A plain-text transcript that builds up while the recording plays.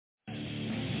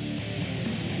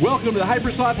Welcome to the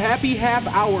Hypersloth Happy Half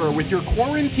Hour with your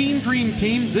quarantine dream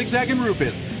team, Zig Zag and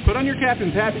Rufus. Put on your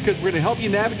captain's hat because we're going to help you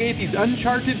navigate these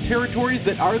uncharted territories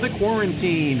that are the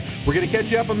quarantine. We're going to catch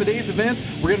you up on the day's events.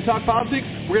 We're going to talk politics.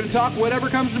 We're going to talk whatever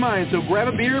comes to mind. So grab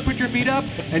a beer, put your feet up,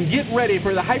 and get ready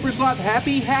for the Hypersloth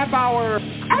Happy Half Hour.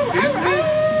 That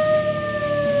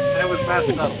was not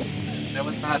subtle. That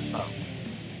was not subtle.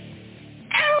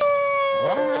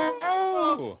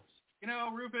 Oh. You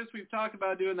know, Rufus, we've talked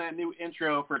about doing that new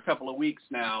intro for a couple of weeks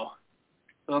now.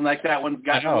 Feeling like that one's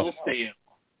got a little stale.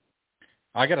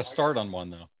 I got to start on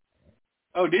one, though.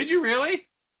 Oh, did you really?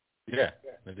 Yeah,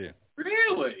 I do.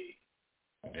 Really?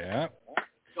 Yeah.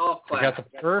 Golf class.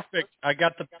 I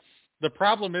got the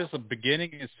problem is the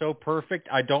beginning is so perfect,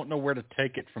 I don't know where to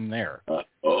take it from there.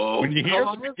 When you hear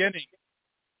the beginning,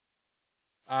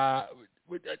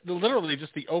 literally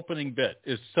just the opening bit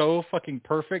is so fucking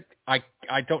perfect, I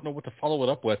don't know what to follow it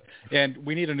up with. And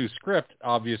we need a new script,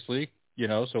 obviously,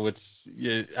 so it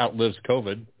outlives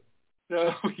COVID.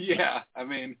 So, yeah, I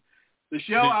mean, the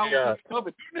show outlives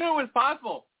COVID. Who knew it was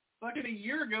possible? Fucking a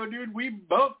year ago, dude, we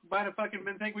both might have fucking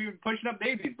been thinking we were pushing up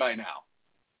babies by now.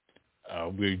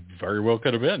 We very well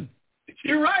could have been.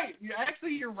 You're right.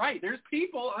 You're right. There's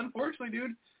people, unfortunately,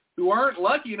 dude, who aren't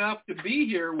lucky enough to be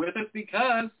here with us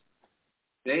because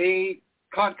they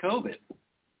caught COVID.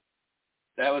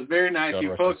 That was very nice.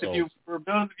 You folks, for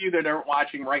those of you that aren't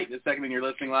watching right this second and you're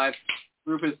listening live,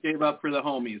 Rufus gave up for the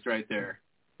homies right there.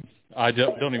 I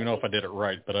don't even know if I did it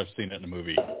right, but I've seen it in the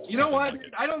movie. You know what?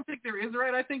 I don't think there is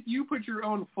right. I think you put your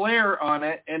own flair on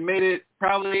it and made it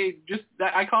probably just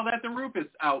that. I call that the Rufus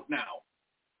out now.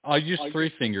 I use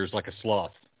three fingers like a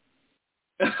sloth.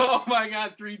 Oh my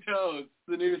God, three toes,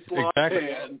 the new sloth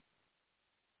hand.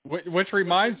 Which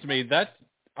reminds me,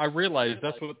 I realized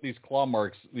that's what these fake claw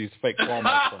marks on my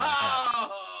hat.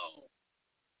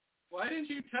 Why didn't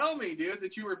you tell me, dude,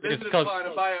 that you were visited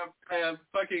by a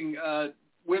fucking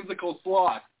whimsical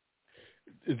sloth?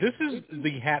 This is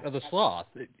the hat of the sloth.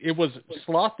 It was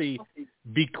Slothy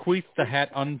bequeathed the hat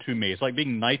unto me. It's like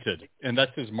being knighted, and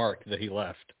that's his mark that he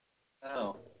left.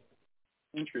 Oh,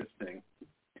 interesting.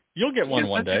 You'll get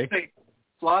one day.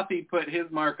 Slothy put his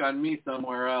mark on me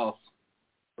somewhere else.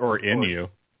 Or in you.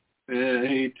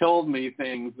 He told me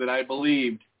things that I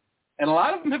believed, and a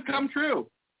lot of them have come true.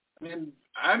 I mean,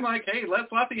 I'm like, hey, let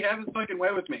Slothy have his fucking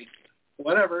way with me.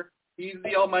 Whatever. He's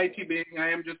the almighty being. I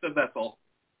am just a vessel.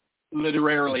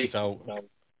 Literally.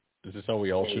 This is how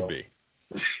we all should be.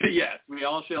 Yes, we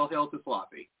all shall hail to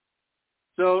Slothy.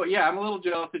 So, yeah, I'm a little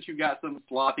jealous that you got some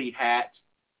Slothy hat,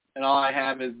 and all I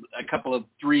have is a couple of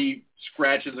 3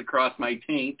 scratches across my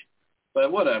taint.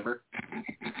 But whatever.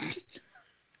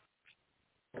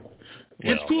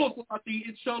 It's cool, Slothy.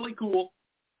 It's totally cool.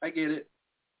 I get it.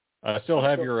 I still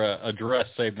have your address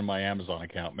saved in my Amazon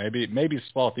account. Maybe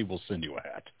Slothy will send you a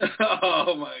hat.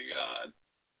 Oh my God,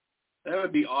 that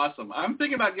would be awesome. I'm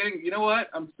thinking about getting. You know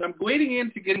what? I'm waiting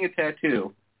into getting a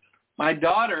tattoo. My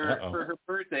daughter for her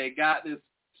birthday got this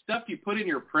stuff you put in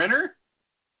your printer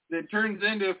that turns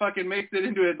into makes it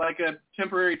into like a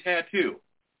temporary tattoo.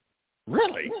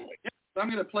 Really? Yeah. So I'm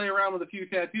going to play around with a few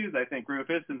tattoos, I think,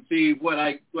 Rufus, and see what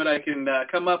I can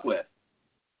come up with.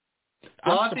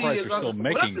 I'm surprised you're still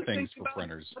making things for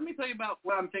printers. Let me tell you about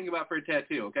what I'm thinking about for a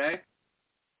tattoo, okay?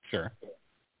 Sure.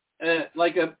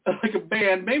 Like a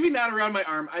band, maybe not around my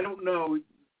arm. I don't know,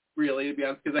 really, to be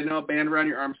honest, because I know a band around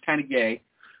your arm is kind of gay.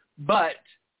 But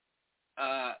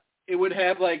it would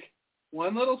have,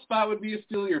 one little spot would be a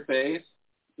steal your face.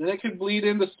 Then it could bleed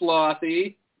into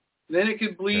Slothy. Then it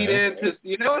could bleed into,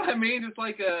 you know what I mean? It's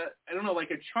like a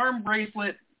charm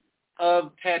bracelet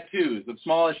of tattoos, of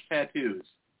smallish tattoos.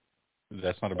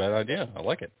 That's not a bad idea. I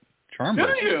like it. Charm Do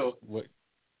bracelet. you? What?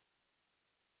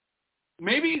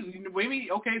 Maybe,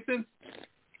 okay, since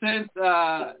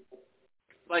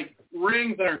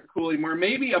rings aren't cool anymore,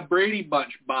 maybe a Brady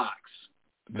Bunch box.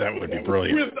 That would be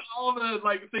brilliant. With all the,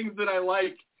 things that I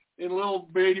like in little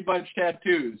Brady Bunch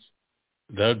tattoos.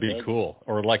 That would be cool.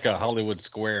 Or like a Hollywood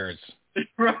Squares.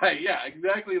 Right, yeah,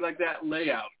 exactly like that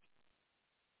layout.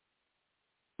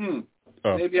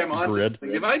 Maybe I'm on grid.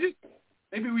 something.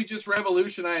 Maybe we just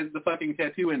revolutionized the fucking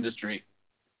tattoo industry.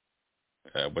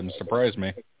 That wouldn't surprise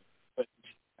me. But,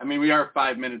 I mean, we are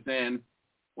 5 minutes in.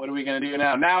 What are we going to do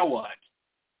now? Now what?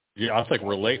 Yeah, I think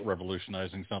we're late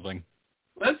revolutionizing something.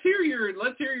 Let's hear your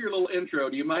little intro.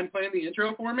 Do you mind playing the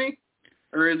intro for me?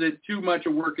 Or is it too much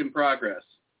a work in progress?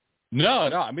 No.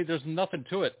 I mean, there's nothing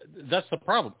to it. That's the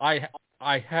problem. I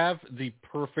have the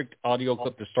perfect audio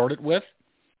clip to start it with,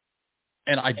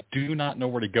 and I do not know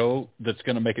where to go that's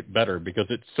going to make it better because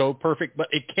it's so perfect. But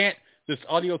it can't. This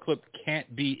audio clip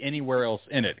can't be anywhere else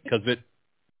in it because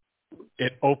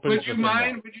It opens. Would you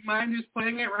mind just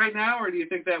playing it right now, or do you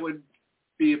think that would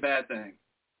be a bad thing?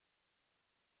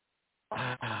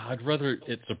 I'd rather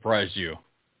it surprise you.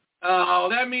 Oh,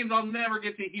 that means I'll never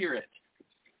get to hear it.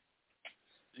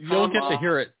 You'll get to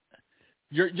hear it.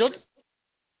 You'll.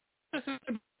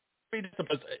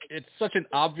 It's such an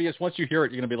obvious. Once you hear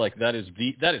it, you're gonna be like, "That is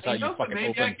how you fucking maybe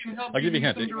open." I can help I'll give you a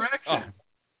hint. some direction.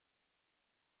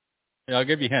 Yeah, I'll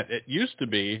give you a hint. It used to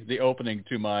be the opening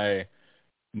to my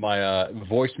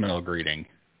voicemail greeting.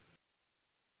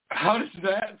 How does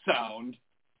that sound?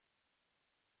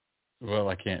 Well,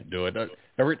 I can't do it.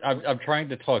 I'm trying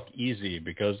to talk easy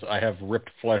because I have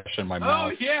ripped flesh in my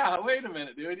mouth. Oh, yeah. Wait a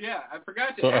minute, dude. Yeah, I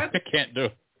forgot to So ask. I can't do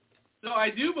it. So I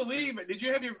do believe, did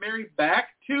you have your very back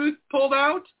tooth pulled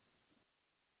out?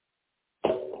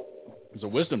 It's a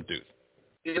wisdom tooth.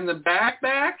 In the back,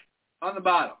 on the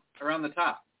bottom, or on the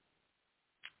top?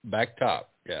 Back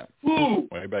top, yeah. Ooh.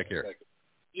 Way back here.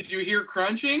 Did you hear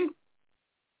crunching?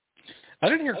 I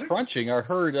didn't hear crunching. I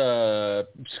heard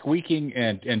squeaking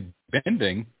and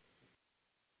bending.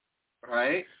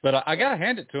 Right. But I got to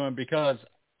hand it to him because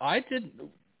I didn't.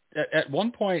 At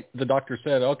one point, the doctor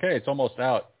said, "Okay, it's almost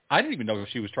out." I didn't even know if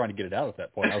she was trying to get it out at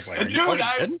that point. I was like,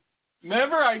 dude,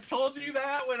 remember I told you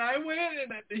that when I went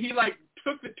and he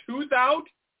took the tooth out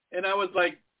and I was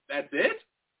like, "That's it?"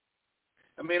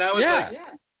 I mean, I was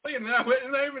like, and then I went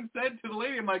and I even said to the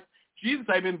lady, I'm like, "Jesus,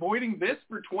 I've been avoiding this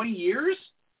for 20 years."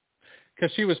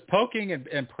 Because she was poking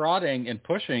and prodding and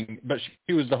pushing, but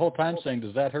she was the whole time saying,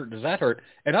 "Does that hurt? Does that hurt?"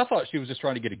 And I thought she was just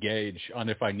trying to get a gauge on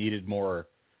if I needed more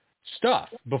stuff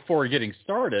before getting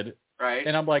started. Right.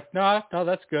 And I'm like, no,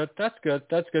 that's good. That's good.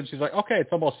 That's good. She's like, "Okay,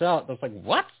 it's almost out." I was like,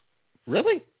 "What?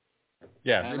 Really?"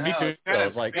 Yeah, me too. I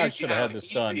was like, I should have had this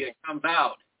done. It comes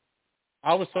out.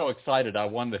 I was so excited. I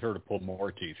wanted her to pull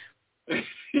more teeth. You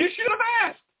should have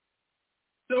asked.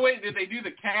 So wait, did they do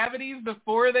the cavities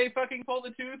before they fucking pulled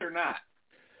the tooth or not?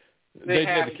 They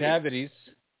did the cavities.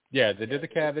 Yeah, they did the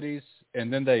cavities,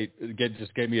 and then they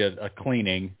just gave me a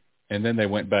cleaning, and then they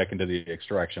went back into the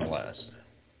extraction last.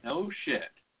 No shit.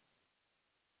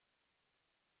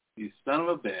 You son of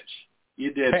a bitch.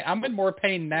 You did. Hey, I'm in more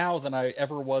pain now than I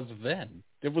ever was then.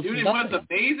 It was Dude, nothing. it was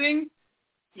amazing.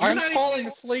 I'm falling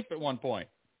asleep at one point.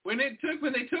 When they took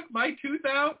my tooth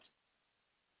out,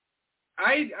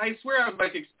 I swear I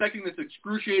was expecting this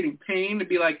excruciating pain to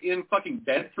be in fucking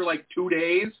bed for 2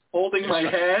 days, holding my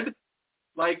head,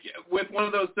 with one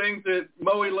of those things that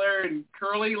Moe, Lair, and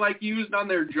Curly used on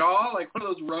their jaw, one of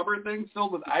those rubber things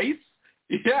filled with ice.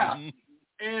 Yeah,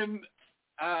 and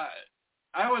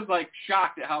I was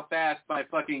shocked at how fast my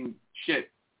fucking shit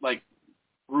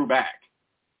grew back.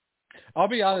 I'll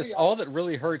be honest. All that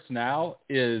really hurts now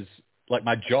is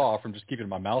my jaw from just keeping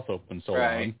my mouth open so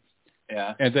long.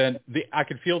 Yeah. And then I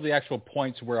could feel the actual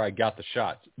points where I got the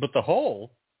shots. But the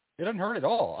hole, it doesn't hurt at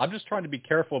all. I'm just trying to be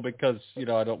careful because, I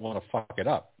don't want to fuck it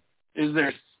up. Is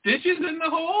there stitches in the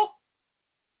hole?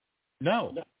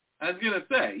 No. I was going to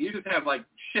say, you just have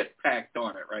shit packed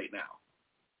on it right now.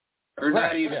 Or right.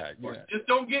 not even. Yeah. Just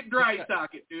don't get dry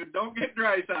socket, dude. Don't get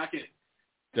dry socket.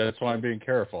 That's why I'm being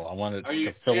careful. I wanted Are you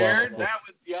to fill scared? out. That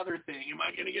was the other thing. Am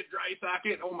I going to get dry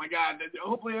socket? Oh, my God.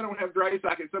 Hopefully I don't have dry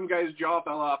socket. Some guy's jaw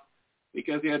fell off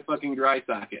because he had fucking dry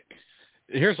socket.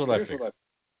 Here's what I figure.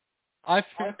 I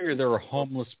figure there are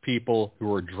homeless people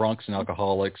who are drunks and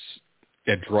alcoholics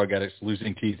and drug addicts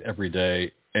losing teeth every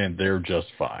day, and they're just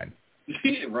fine.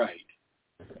 Right.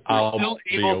 I'll still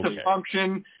be able okay. to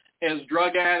function as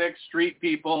drug addicts, street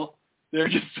people. They're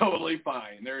just totally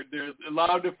fine. They're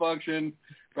allowed to function.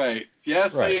 Right.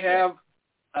 Yes, right. They have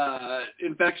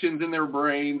infections in their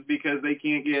brains because they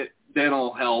can't get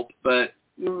dental help, but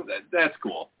that's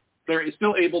cool. They're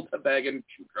still able to bag and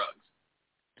chew drugs.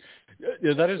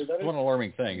 Yeah, that is one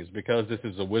alarming thing is because this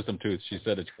is a wisdom tooth. She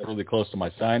said it's really close to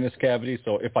my sinus cavity,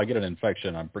 so if I get an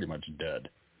infection, I'm pretty much dead.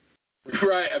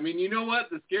 Right. I mean, you know what?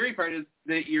 The scary part is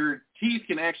that your teeth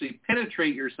can actually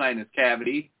penetrate your sinus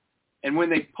cavity, and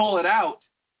when they pull it out,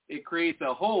 it creates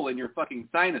a hole in your fucking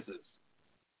sinuses.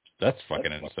 That's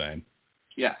fucking insane.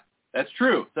 Yeah, that's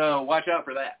true. So watch out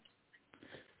for that.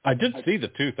 I did see the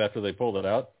tooth after they pulled it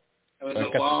out. I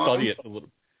got to study it a little.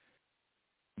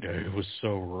 It was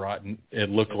so rotten.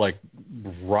 It looked like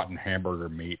rotten hamburger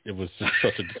meat. It was just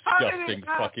such a disgusting fucking.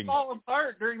 How did it not fall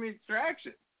apart during the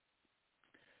extraction?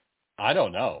 I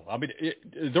don't know. I mean,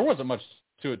 there wasn't much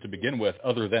to it to begin with,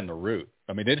 other than the root.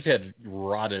 I mean, it had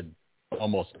rotted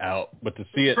almost out, but to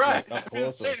see it right. up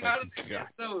close,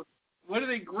 So what do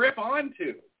they grip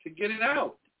onto to get it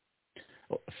out?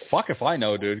 Well, fuck if I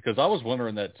know, dude, because I was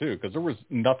wondering that too, because there was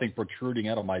nothing protruding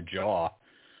out of my jaw.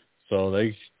 So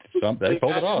they pulled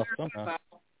it off somehow.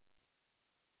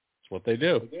 what they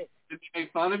do. Did they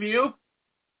make fun of you?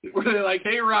 Were they like,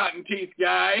 hey, rotten teeth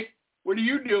guy, what are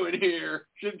you doing here?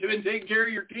 Should have been taking care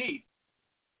of your teeth.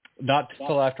 Not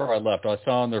till after I left. I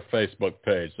saw on their Facebook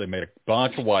page they made a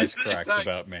bunch of wisecracks like,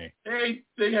 about me. Hey,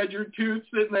 they had your tooth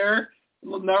sitting there, a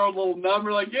little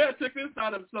number, like, yeah, I took this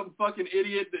out of some fucking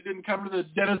idiot that didn't come to the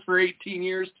dentist for 18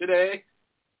 years today.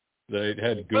 They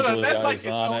had googly that's eyes like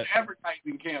on it.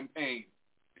 Advertising campaign.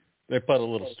 They put a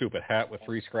little stupid hat with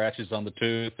 3 scratches on the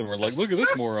tooth, and we're like, look at this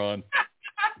moron.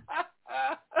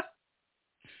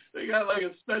 They got like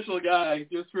a special guy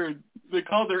they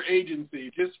called their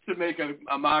agency just to make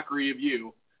a mockery of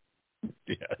you.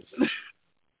 Yes.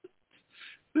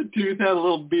 The tooth had a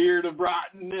little beard of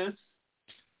rottenness.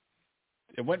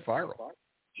 It went viral.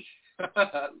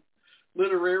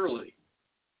 Literally.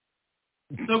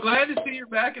 So glad to see you're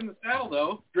back in the saddle,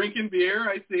 though. Drinking beer,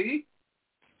 I see.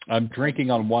 I'm drinking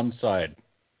on one side.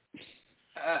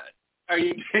 Are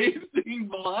you tasting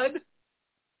blood?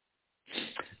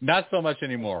 Not so much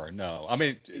anymore, no. I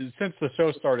mean, since the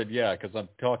show started, yeah, because I'm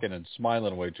talking and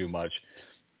smiling way too much.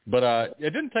 But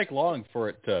it didn't take long for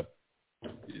it to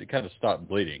kind of stop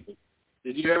bleeding.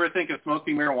 Did you ever think of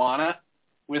smoking marijuana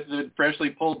with the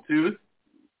freshly pulled tooth?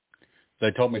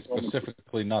 They told me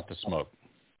specifically not to smoke.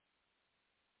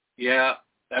 Yeah,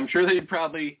 I'm sure they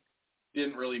probably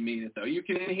didn't really mean it, though. You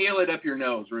can inhale it up your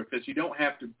nose, Rufus. You don't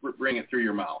have to bring it through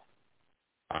your mouth.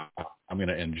 I'm going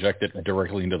to inject it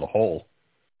directly into the hole.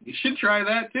 You should try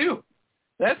that, too.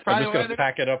 That's probably I'm just going to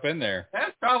pack it up in there.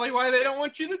 That's probably why they don't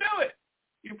want you to do it.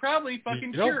 You probably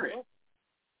fucking cure it.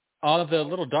 On the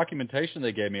little documentation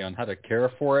they gave me on how to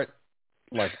care for it,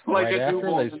 like right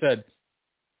after,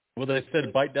 they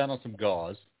said bite down on some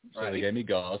gauze. So They gave me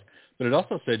gauze. But it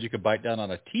also said you could bite down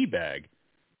on a tea bag.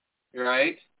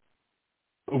 Right.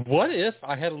 What if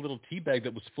I had a little tea bag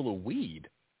that was full of weed?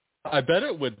 I bet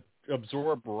it would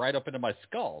absorb right up into my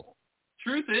skull.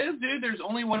 Truth is, dude, there's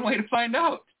only one way to find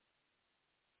out.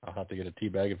 I'll have to get a tea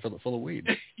bag and fill it full of weed.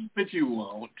 But you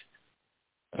won't.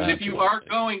 But if you are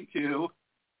going to,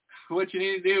 what you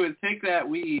need to do is take that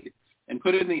weed and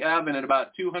put it in the oven at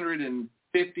about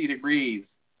 250 degrees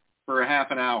for a half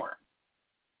an hour.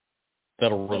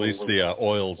 That'll release the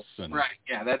oils. Right,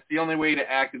 yeah, that's the only way to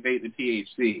activate the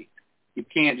THC. You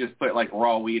can't just put like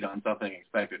raw weed on something and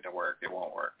expect it to work. It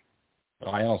won't work.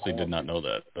 I honestly did not know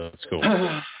that. That's cool.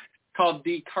 Called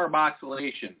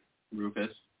decarboxylation, Rufus.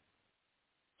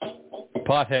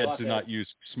 Potheads do not use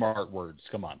smart words.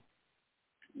 Come on.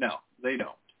 No, they don't.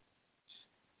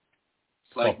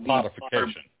 It's like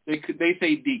potification. They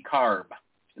say decarb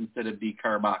instead of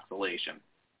decarboxylation.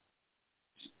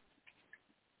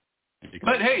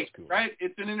 But hey, cool. Right?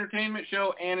 It's an entertainment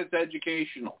show and it's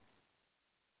educational.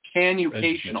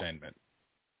 Canucational.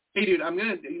 Hey, dude, I'm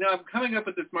coming up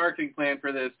with this marketing plan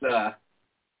for this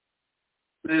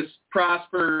this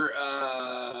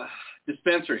Prosper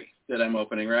dispensary that I'm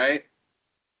opening, right?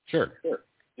 Sure.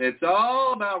 It's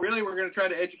all about, really, we're going to try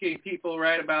to educate people,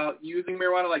 right, about using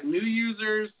marijuana, like new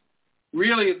users.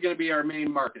 Really is going to be our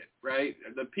main market, right?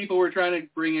 The people we're trying to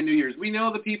bring in new users. We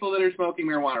know the people that are smoking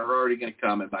marijuana are already going to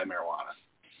come and buy marijuana,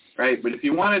 right? But if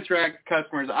you want to attract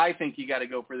customers, I think you got to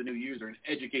go for the new user and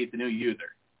educate the new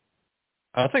user.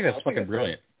 I think that's fucking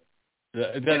brilliant.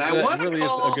 That really is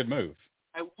a good move.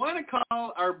 I want to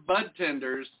call our bud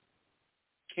tenders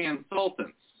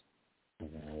consultants.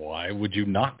 Why would you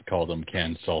not call them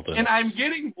consultants? And I'm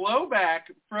getting blowback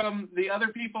from the other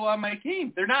people on my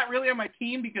team. They're not really on my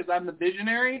team because I'm the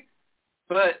visionary,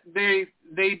 but they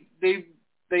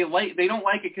don't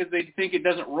like it because they think it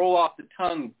doesn't roll off the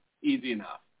tongue easy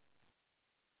enough.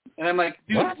 And I'm like,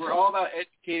 dude, what? We're all about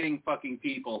educating fucking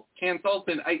people.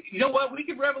 Consultant, you know what? We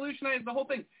could revolutionize the whole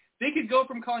thing. They could go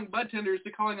from calling bud tenders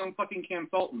to calling them fucking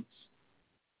consultants.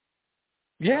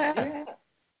 Yeah.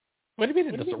 What do you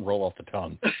mean it doesn't roll off the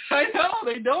tongue? I know.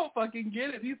 They don't fucking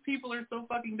get it. These people are so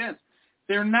fucking dense.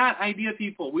 They're not idea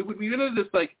people. We went into this,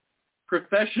 like,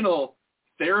 professional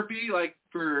therapy, like,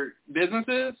 for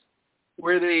businesses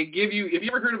where they give you – have you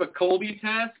ever heard of a Colby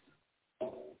test?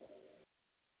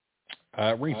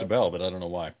 It rings a bell, but I don't know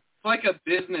why. It's like a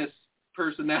business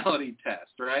personality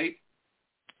test, right?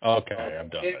 Okay, I'm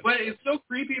done. What is so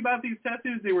creepy about these tests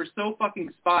is they were so fucking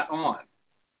spot on.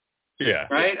 Yeah.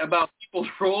 Right? About people's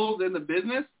roles in the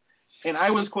business. And I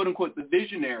was, quote, unquote, the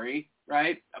visionary,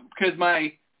 right? Because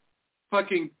my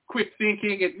fucking quick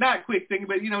thinking, and not quick thinking,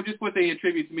 but, just what they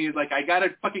attribute to me is, like, I got a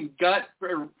fucking gut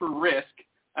for risk.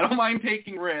 I don't mind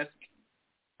taking risk,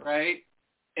 right?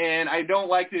 And I don't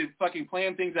like to fucking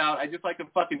plan things out. I just like to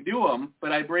fucking do them,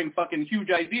 but I bring fucking huge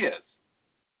ideas.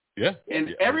 Yeah.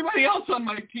 And everybody else on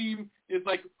my team is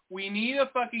like, we need a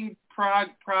fucking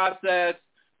process.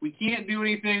 we can't do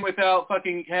anything without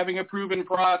fucking having a proven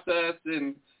process,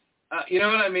 and you know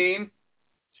what I mean?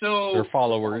 So Their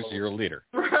followers, you're a leader.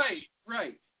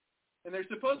 Right. And they're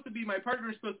supposed to be, my partner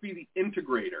is supposed to be the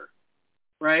integrator,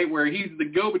 right? Where he's the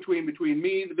go-between between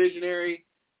me, the visionary,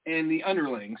 and the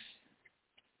underlings.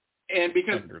 And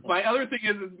because my other thing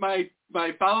is my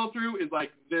follow-through is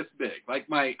like this big. Like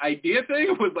my idea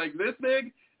thing was like this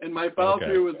big, and my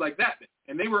follow-through was like that big.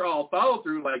 And they were all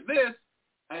follow-through like this,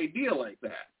 idea like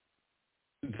that.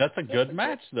 That's a good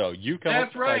match, though. You come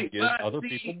up with ideas, other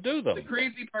people do them. The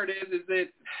crazy part is that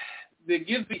it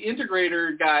gives the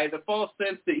integrator guy the false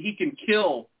sense that he can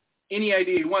kill any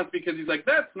idea he wants because he's like,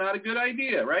 that's not a good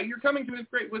idea, right? You're coming to us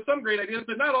with some great ideas,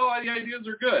 but not all the ideas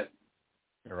are good.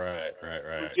 Right.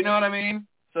 You know what I mean?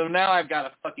 So now I've got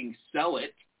to fucking sell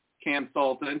it,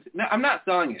 consultant. No, I'm not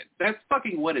selling it. That's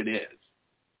fucking what it is.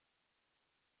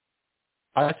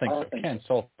 I think so.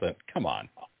 Consultant, come on.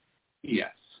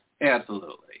 Yes,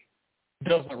 absolutely.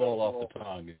 Doesn't roll off the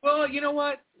tongue. Well, you know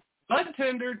what? Bud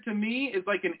tender to me is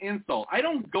like an insult. I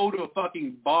don't go to a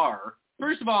fucking bar.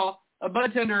 First of all, a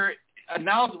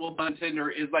knowledgeable bud tender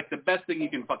is like the best thing you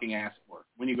can fucking ask for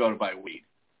when you go to buy weed.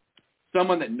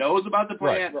 Someone that knows about the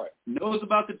plant, knows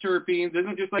about the terpenes,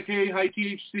 isn't just like, hey, high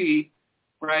THC,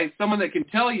 right? Someone that can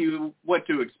tell you what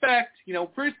to expect. You know,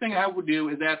 first thing I would do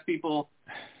is ask people,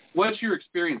 what's your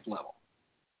experience level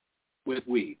with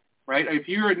weed, right? If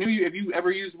you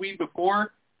ever used weed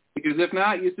before, because if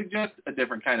not, you suggest a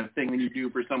different kind of thing than you do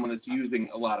for someone that's using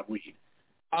a lot of weed.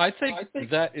 I think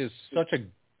that is such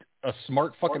a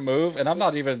smart fucking move, and I'm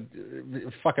not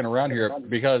even fucking around here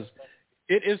because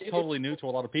it is totally new to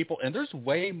a lot of people, and there's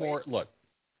way more. Look,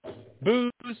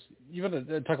 booze, you want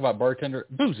to talk about bartender,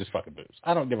 booze is fucking booze.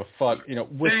 I don't give a fuck,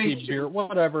 whiskey, beer,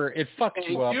 whatever. It fucks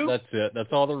you up. That's it.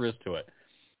 That's all there is to it.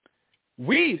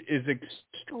 Weed is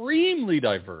extremely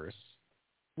diverse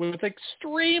with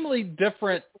extremely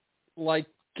different,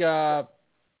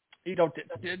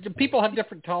 people have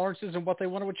different tolerances in what they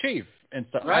want to achieve and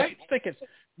stuff. Right. I think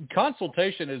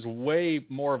consultation is way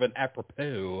more of an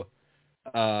apropos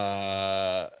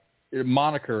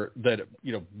moniker that,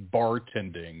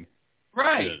 bartending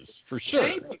is, for sure.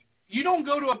 Hey, you don't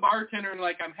go to a bartender and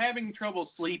I'm having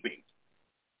trouble sleeping,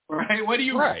 right? What do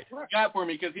you got for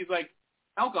me? Because he's like,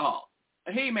 alcohol.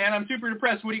 Hey, man, I'm super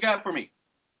depressed. What do you got for me?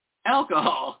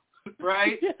 Alcohol,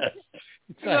 right? Yes,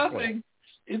 exactly. Nothing.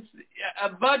 It's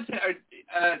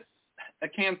a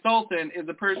consultant is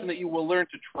a person that you will learn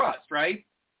to trust, right?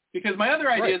 Because my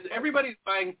other idea is everybody's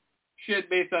buying shit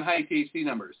based on high THC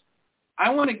numbers. I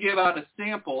want to give out a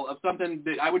sample of something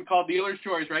that I would call dealer's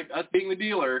choice, right? Us being the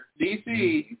dealer,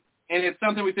 DC, and it's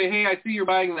something we say, hey, I see you're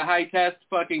buying the high test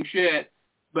fucking shit,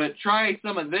 but try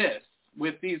some of this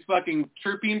with these fucking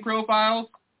terpene profiles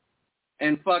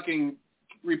and fucking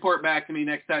report back to me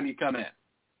next time you come in.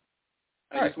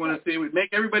 I just want to see, make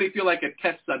everybody feel like a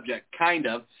test subject, kind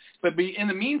of. But in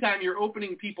the meantime, you're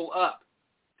opening people up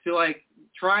to,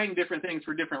 trying different things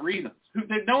for different reasons.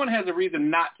 No one has a reason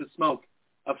not to smoke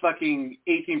a fucking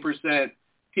 18%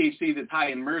 THC that's high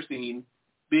in myrcene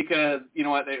because, you know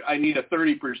what, I need a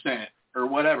 30% or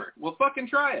whatever. Well, fucking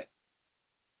try it.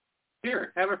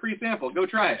 Here, have a free sample. Go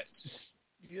try it.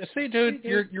 You see, dude,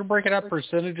 you're breaking up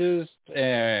percentages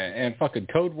and fucking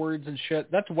code words and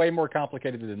shit. That's way more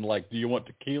complicated than, do you want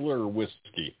tequila or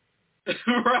whiskey?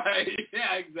 Right.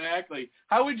 Yeah, exactly.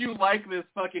 How would you like this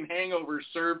fucking hangover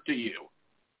served to you?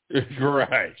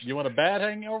 Right. You want a bad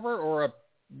hangover or a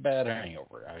bad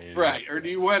hangover? Right. Or do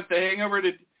you want the hangover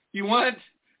to... You want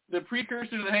the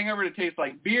precursor to the hangover to taste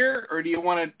like beer, or do you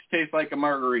want it to taste like a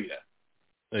margarita?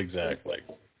 Exactly.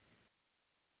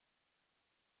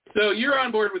 So you're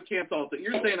on board with consultant.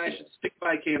 You're saying I should stick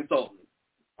by consultant.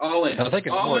 All in. I think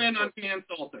it's all in on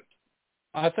consultant.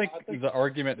 I think the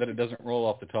argument that it doesn't roll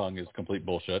off the tongue is complete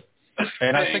bullshit.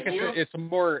 And I think it's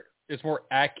more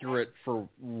accurate for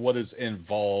what is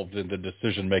involved in the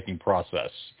decision-making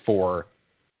process for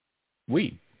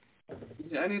weed.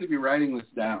 Yeah, I need to be writing this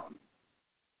down.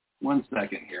 1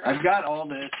 second here. I've got all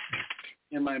this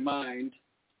in my mind,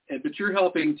 but you're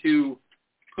helping to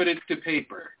put it to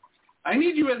paper. I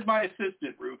need you as my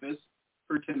assistant, Rufus,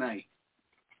 for tonight.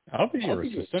 I'll be your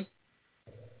assistant.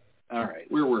 All right.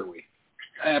 Where were we?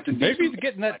 I have to maybe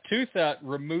getting that tooth out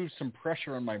removes some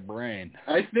pressure on my brain.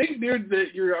 I think, dude,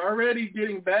 that you're already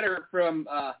getting better from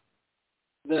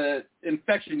the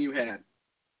infection you had.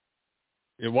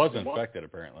 It was infected,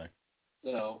 apparently.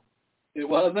 So, it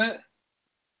wasn't?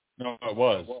 No, it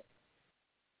was.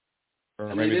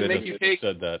 Or maybe they didn't make you take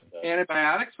said that.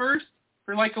 Antibiotics first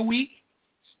for a week?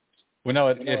 Well, no,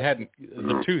 it hadn't.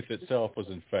 The tooth itself was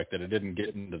infected. It didn't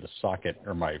get into the socket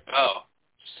or my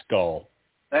skull.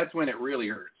 That's when it really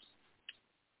hurts.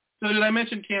 So did I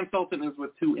mention consultant is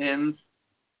with 2 N's?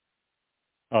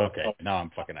 Okay, now I'm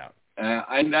fucking out.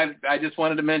 I just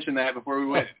wanted to mention that before we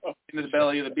went into the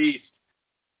belly of the beast.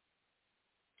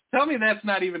 Tell me that's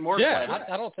not even more clever.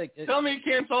 I don't think... Tell me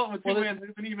consultant with 2 N's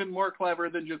isn't even more clever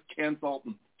than just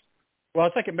consultant. Well, I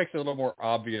think it makes it a little more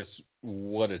obvious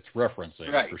what it's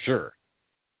referencing, right. for sure.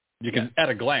 You can, at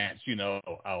a glance, you know,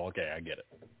 oh, okay, I get it.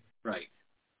 Right.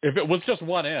 If it was just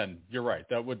 1 N, you're right.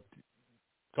 That would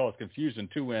cause confusion.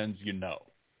 2 N's, you know.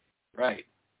 Right.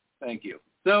 Thank you.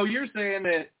 So you're saying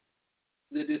that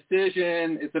the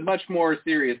decision, it's a much more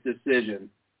serious decision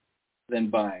than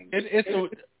buying.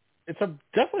 It's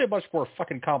definitely a much more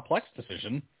fucking complex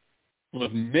decision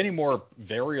with many more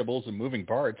variables and moving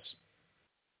parts.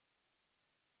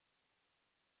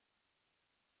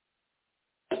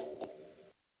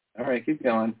 All right, keep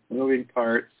going. Moving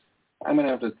parts. I'm going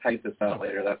to have to type this out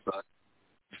later. That sucks.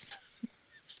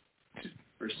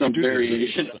 For some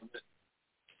variation of it.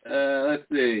 Let's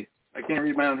see. I can't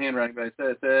read my own handwriting, but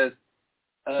it says,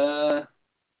 oh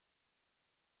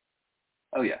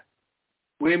yeah.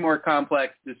 Way more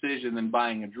complex decision than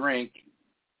buying a drink,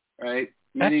 right?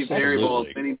 Many variables,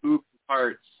 many moving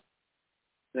parts,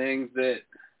 things that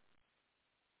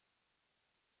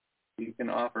you can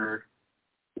offer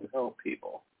to help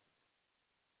people,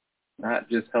 not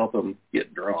just help them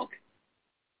get drunk.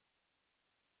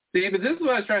 See, but this is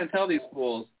what I was trying to tell these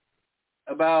schools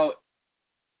about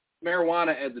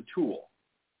marijuana as a tool,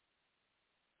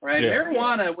 right? Yeah.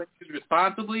 Marijuana, when used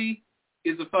responsibly,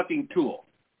 is a fucking tool.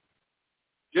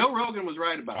 Joe Rogan was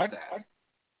right about that.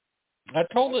 I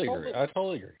totally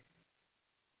agree.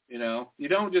 You know, you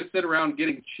don't just sit around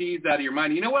getting cheese out of your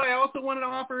mind. You know what I also wanted to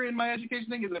offer in my education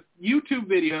thing is a YouTube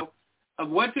video of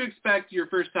what to expect your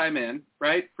first time in,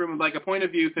 right? From like a point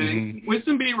of view thing, with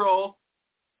some B-roll,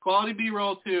 quality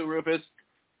B-roll too, Rufus.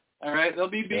 All right, there'll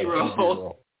be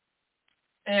B-roll.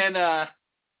 And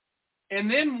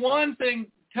then one thing,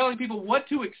 telling people what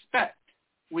to expect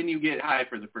when you get high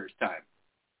for the first time.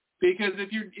 Because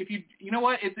if you know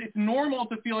what, it's normal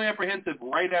to feel apprehensive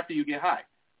right after you get high.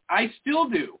 I still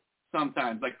do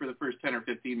sometimes, like for the first 10 or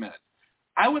 15 minutes.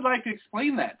 I would like to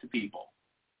explain that to people,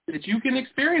 that you can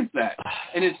experience that.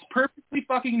 And it's perfectly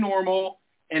fucking normal,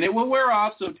 and it will wear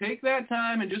off, so take that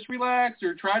time and just relax,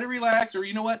 or try to relax, or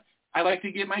you know what, I like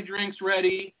to get my drinks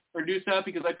ready or do stuff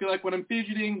because I feel like when I'm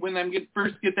fidgeting, when I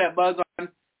first get that buzz on,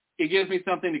 it gives me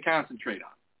something to concentrate on.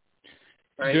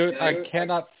 Right? Dude, I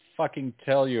cannot fucking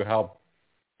tell you how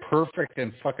perfect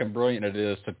and fucking brilliant it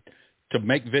is to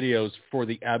make videos for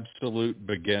the absolute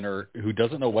beginner who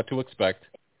doesn't know what to expect,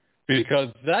 because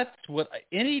that's what,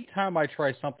 anytime I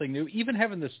try something new, even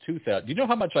having this tooth out, do you know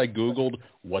how much I Googled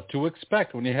what to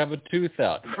expect when you have a tooth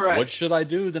out? Right. What should I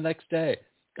do the next day?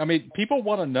 I mean, people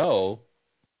want to know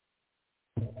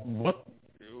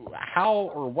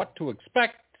how or what to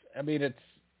expect. I mean,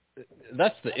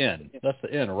 that's the end. That's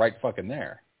the end right fucking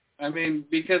there. I mean,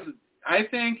 because I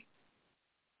think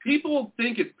people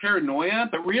think it's paranoia,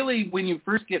 but really when you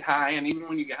first get high, and even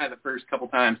when you get high the first couple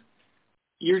times,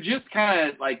 you're just kind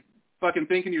of like fucking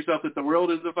thinking to yourself that the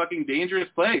world is a fucking dangerous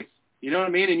place. You know what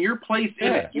I mean? And your place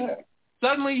in it.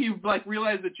 Suddenly you've like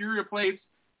realized that you're a place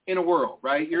in a world,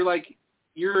 right?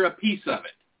 You're a piece of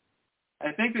it.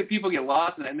 I think that people get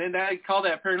lost in it, and then I call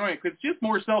that paranoia because it's just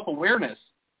more self-awareness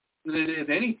than it is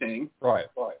anything. Right.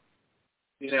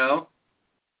 You know?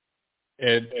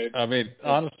 I mean,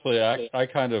 honestly, I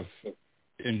kind of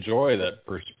enjoy that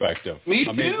perspective. Me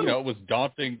too. I mean, you know, it was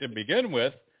daunting to begin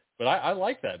with, but I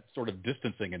like that sort of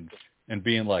distancing and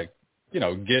being like, you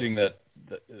know, getting that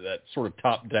sort of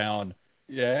top-down,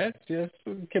 it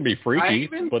can be freaky. I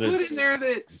even put in there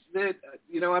that,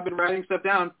 you know, I've been writing stuff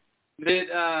down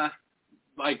that,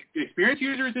 like, experienced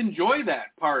users enjoy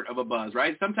that part of a buzz,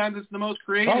 right? Sometimes it's the most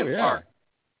creative part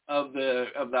of the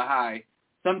high.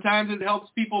 Sometimes it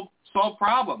helps people solve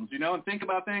problems, you know, and think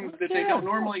about things that they don't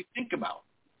normally think about,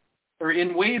 or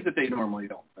in ways that they normally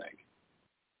don't think.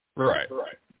 Right.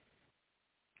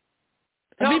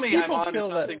 Tell me I'm on feel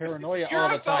something. That paranoia You're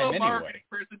all the time a anyway. marketing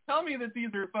person. Tell me that these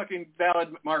are fucking valid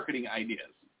marketing ideas.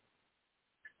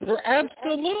 They're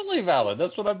absolutely valid.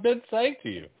 That's what I've been saying to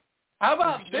you. How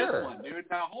about this one, dude?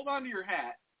 Now hold on to your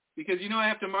hat, because you know I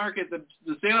have to market the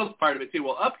sales part of it too.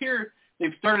 Well, up here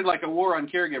they've started like a war on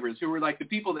caregivers, who were like the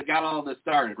people that got all of this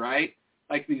started, right?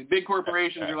 Like these big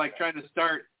corporations are like trying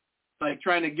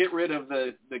to get rid of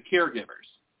the caregivers,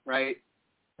 right?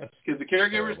 Because the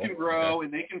caregivers can grow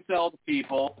and they can sell to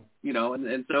people, you know,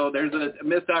 and so there's a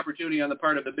missed opportunity on the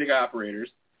part of the big operators.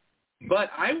 But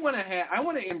I want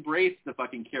to embrace the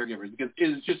fucking caregivers, because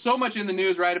it's just so much in the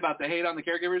news, right, about the hate on the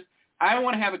caregivers. I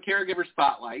want to have a caregiver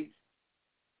spotlight,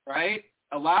 right?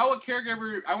 Allow a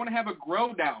caregiver, I want to have a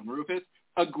grow down, Rufus,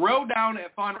 a grow down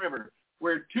at Fawn River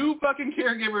where 2 fucking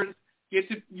caregivers get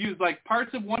to use like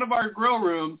parts of one of our grow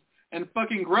rooms and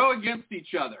fucking grow against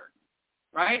each other,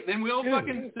 right? Then we'll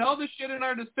fucking sell the shit in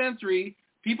our dispensary.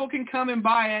 People can come and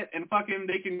buy it and fucking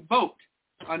they can vote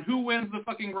on who wins the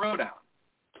fucking grow down.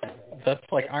 That's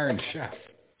like Iron Chef.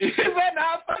 Is that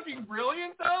not fucking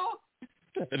brilliant though?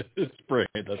 It is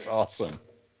brilliant. That's awesome.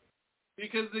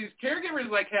 Because these caregivers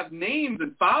like have names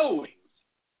and followings.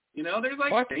 You know, there's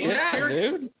like famous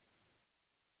caregivers. Dude.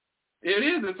 It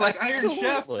is. It's like Iron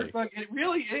Chef. Absolutely. It's like, it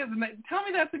really is. And tell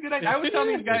me that's a good idea. I was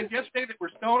telling these guys yesterday that we're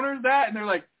stoners that, and they're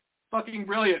like, fucking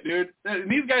brilliant, dude. And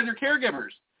these guys are caregivers.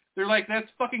 They're like, that's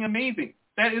fucking amazing.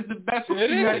 That is the best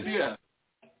idea.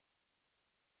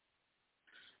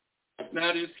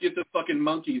 Now just get the fucking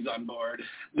monkeys on board.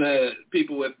 The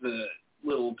people with the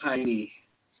little tiny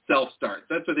self-starts.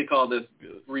 That's what they call this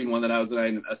green one that I was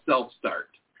in, a self-start.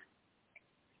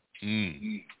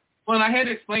 Mm. Well, and I had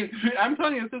to explain. I'm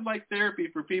telling you, this is like therapy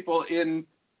for people in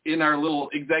our little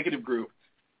executive group.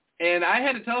 And I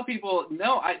had to tell people,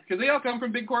 no, because they all come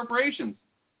from big corporations.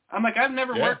 I'm like, I've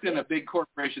never worked in a big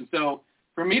corporation. So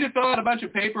for me to fill out a bunch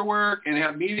of paperwork and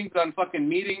have meetings on fucking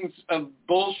meetings of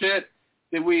bullshit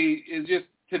is just,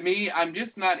 to me, I'm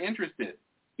just not interested.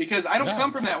 Because I don't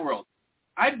come from that world.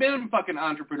 I've been a fucking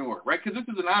entrepreneur, right? Because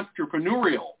this is an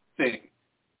entrepreneurial thing.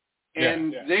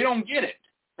 And they don't get it,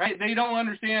 right? They don't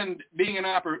understand being an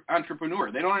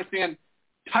entrepreneur. They don't understand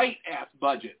tight-ass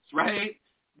budgets, right?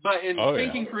 But in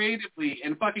thinking creatively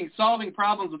and fucking solving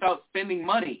problems without spending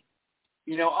money,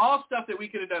 you know, all stuff that we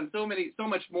could have done so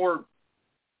much more,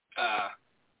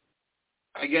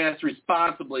 I guess,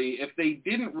 responsibly if they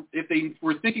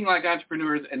were thinking like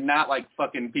entrepreneurs and not like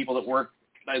fucking people that work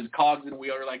as cogs in a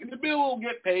wheel or like, the bill will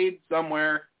get paid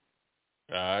somewhere.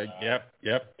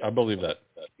 Yep. I believe that.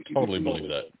 Totally believe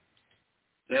that.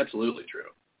 Absolutely true.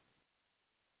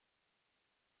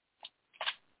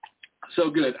 So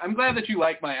good. I'm glad that you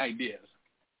like my ideas.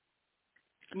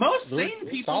 Most sane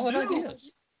people solid do. Ideas.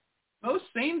 Most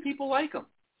sane people like them.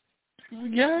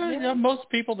 Yeah, most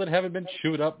people that haven't been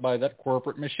chewed up by that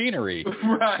corporate machinery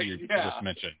right, you just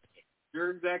mentioned.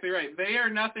 You're exactly right. They are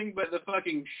nothing but the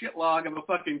fucking shit log of a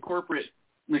fucking corporate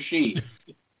machine.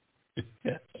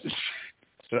 Yes,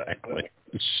 exactly.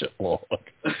 Shit log.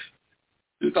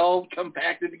 It's all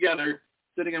compacted together,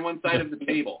 sitting on one side of the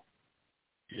table.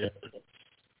 Yeah.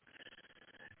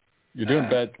 You're doing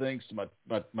bad things to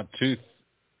my tooth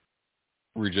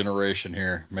regeneration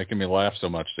here, making me laugh so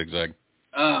much, Zig Zag.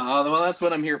 Well, that's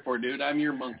what I'm here for, dude. I'm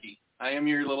your monkey. I am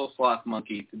your little sloth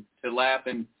monkey to laugh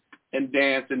and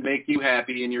dance and make you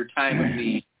happy in your time of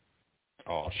need.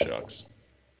 Oh, shucks.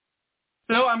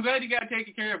 So I'm glad you got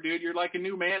taken care of, dude. You're like a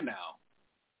new man now.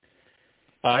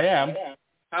 I am.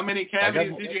 How many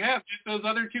cavities did you have? Just those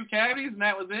other 2 cavities, and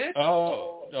that was it?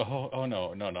 Oh,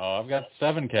 no. I've got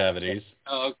 7 cavities.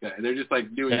 Oh, okay. They're just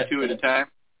like doing 2 at a time?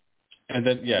 And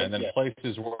then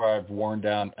places where I've worn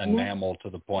down enamel to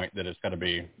the point that it's got to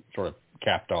be sort of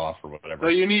capped off or whatever. So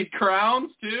you need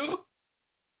crowns, too?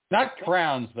 Not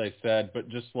crowns, they said, but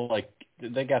just like,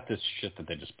 they got this shit that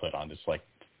they just put on, just like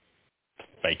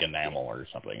fake enamel or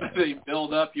something. They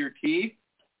build up your teeth?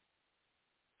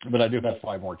 But I do have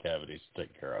 5 more cavities to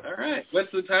take care of. All right.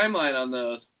 What's the timeline on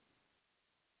those?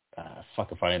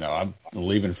 Fuck if I know. I'm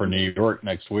leaving for New York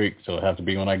next week, so it'll have to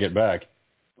be when I get back.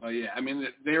 Well, yeah. I mean,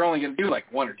 they're only going to do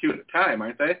like 1 or 2 at a time,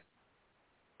 aren't they?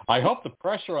 I hope the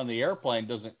pressure on the airplane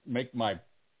doesn't make my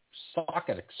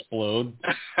socket explode.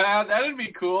 That'd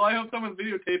be cool. I hope someone's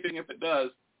videotaping if it does.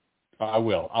 I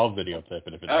will. I'll videotape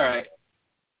it if it does. All right.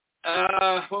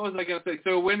 What was I going to say?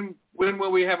 So when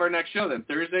will we have our next show then?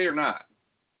 Thursday or not?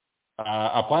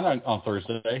 I plan on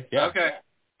Thursday. Yeah. Okay.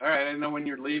 All right. I didn't know when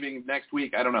you're leaving next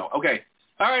week. I don't know. Okay.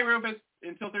 All right, Rufus.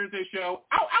 Until Thursday's show.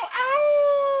 Ow, ow,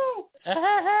 ow!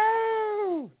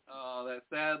 Ow! Oh, that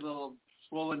sad little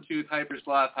swollen tooth hyper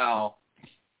sloth howl.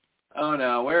 Oh,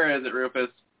 no. Where is it, Rufus?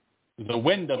 The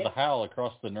wind of the howl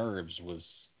across the nerves was...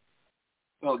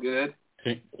 Oh, good.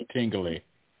 Tingly.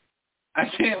 I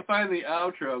can't find the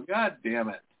outro. God damn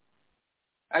it.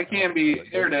 I can't be...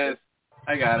 Here it is.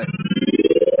 I got it.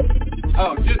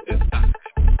 Oh, it's not.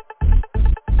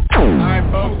 All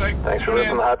right, folks. Thanks for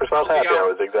listening to Hypersmiles Happy Hour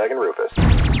with Zig Zag and Rufus.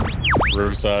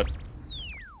 Rufus.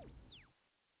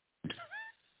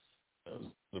 That was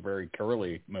a very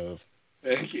curly move.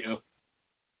 Thank you.